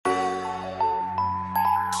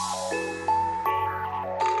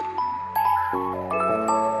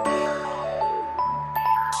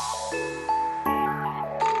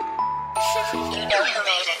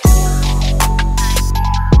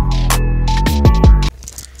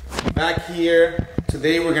back here.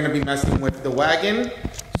 Today we're gonna be messing with the wagon.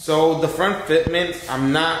 So the front fitment,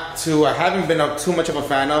 I haven't been too much of a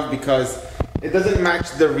fan of because it doesn't match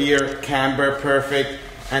the rear camber perfect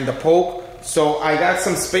and the poke. So I got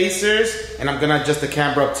some spacers and I'm gonna adjust the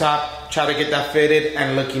camber up top, try to get that fitted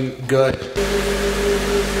and looking good.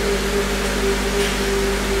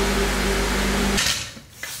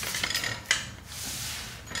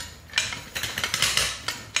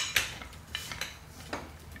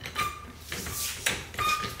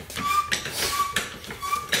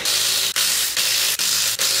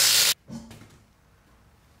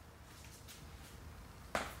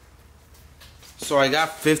 So I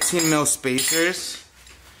got 15 mil spacers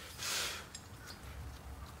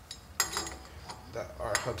that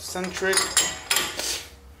are hub centric.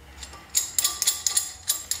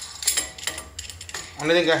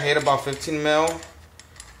 Only thing I hate about 15 mil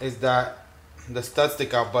is that the studs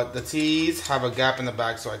stick out, but the T's have a gap in the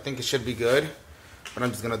back, so I think it should be good. But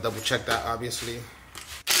I'm just gonna double check that, obviously.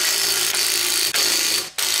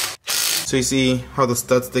 So you see how the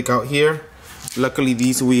studs stick out here? Luckily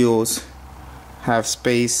these wheels have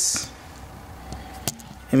space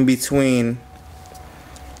in between,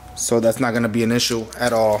 so that's not gonna be an issue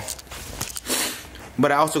at all.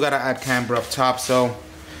 But I also gotta add camber up top, so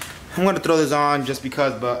I'm gonna throw this on just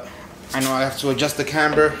because, but I know I have to adjust the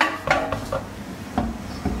camber.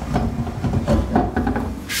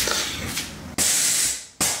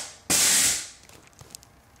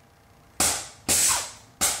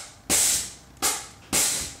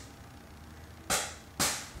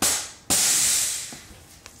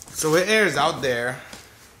 So it airs out there,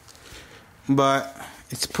 but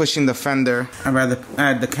it's pushing the fender. I'd rather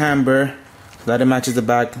add the camber so that it matches the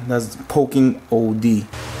back. That's poking OD.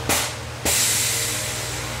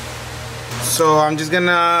 So I'm just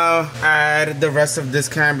gonna add the rest of this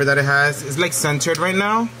camber that it has. It's like centered right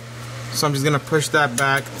now. So I'm just gonna push that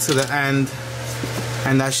back to the end,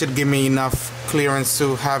 and that should give me enough clearance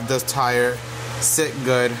to have the tire sit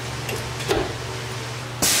good.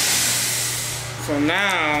 So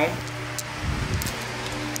now,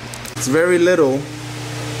 it's very little,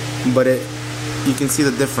 but you can see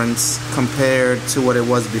the difference compared to what it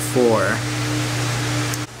was before.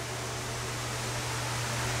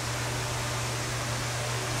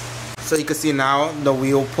 So you can see now the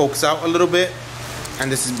wheel pokes out a little bit,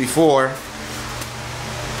 and this is before.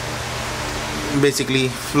 Basically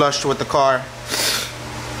flushed with the car,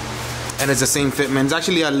 and it's the same fitment. It's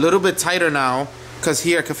actually a little bit tighter now, because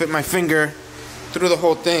here I can fit my finger through the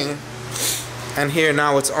whole thing, and here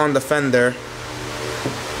now it's on the fender.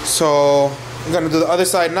 So I'm gonna do the other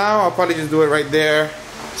side now. I'll probably just do it right there,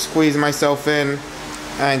 squeeze myself in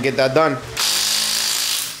and get that done.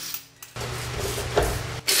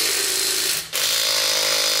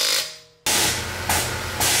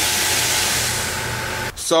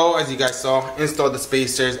 So as you guys saw, installed the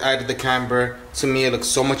spacers, added the camber. To me it looks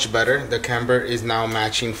so much better. The camber is now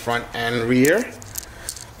matching front and rear.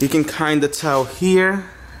 You can kind of tell here,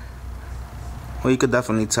 well, you could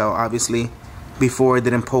definitely tell, obviously, before it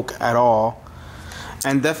didn't poke at all.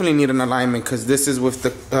 And definitely need an alignment, because this is with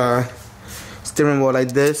the steering wheel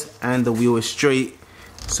like this, and the wheel is straight.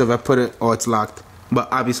 So if I put it, oh, it's locked.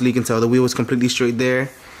 But obviously you can tell the wheel is completely straight there,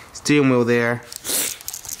 steering wheel there.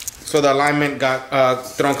 So the alignment got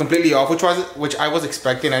thrown completely off, which I was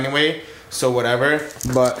expecting anyway, so whatever.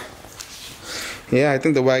 But yeah, I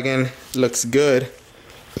think the wagon looks good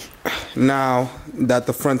now that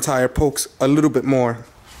the front tire pokes a little bit more.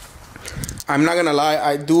 I'm not gonna lie,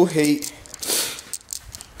 I do hate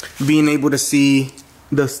being able to see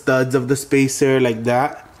the studs of the spacer like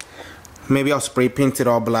that. Maybe I'll spray paint it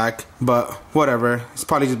all black, but whatever. It's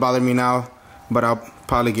probably just bothering me now, but I'll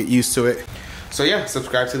probably get used to it. So yeah,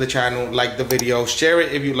 subscribe to the channel, like the video, share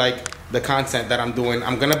it if you like the content that I'm doing.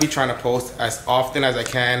 I'm gonna be trying to post as often as I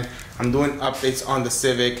can. I'm doing updates on the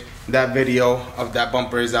Civic. That video of that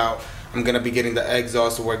bumper is out. I'm gonna be getting the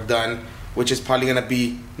exhaust work done, which is probably gonna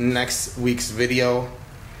be next week's video.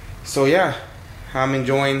 So yeah, I'm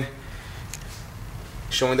enjoying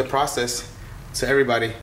showing the process to everybody.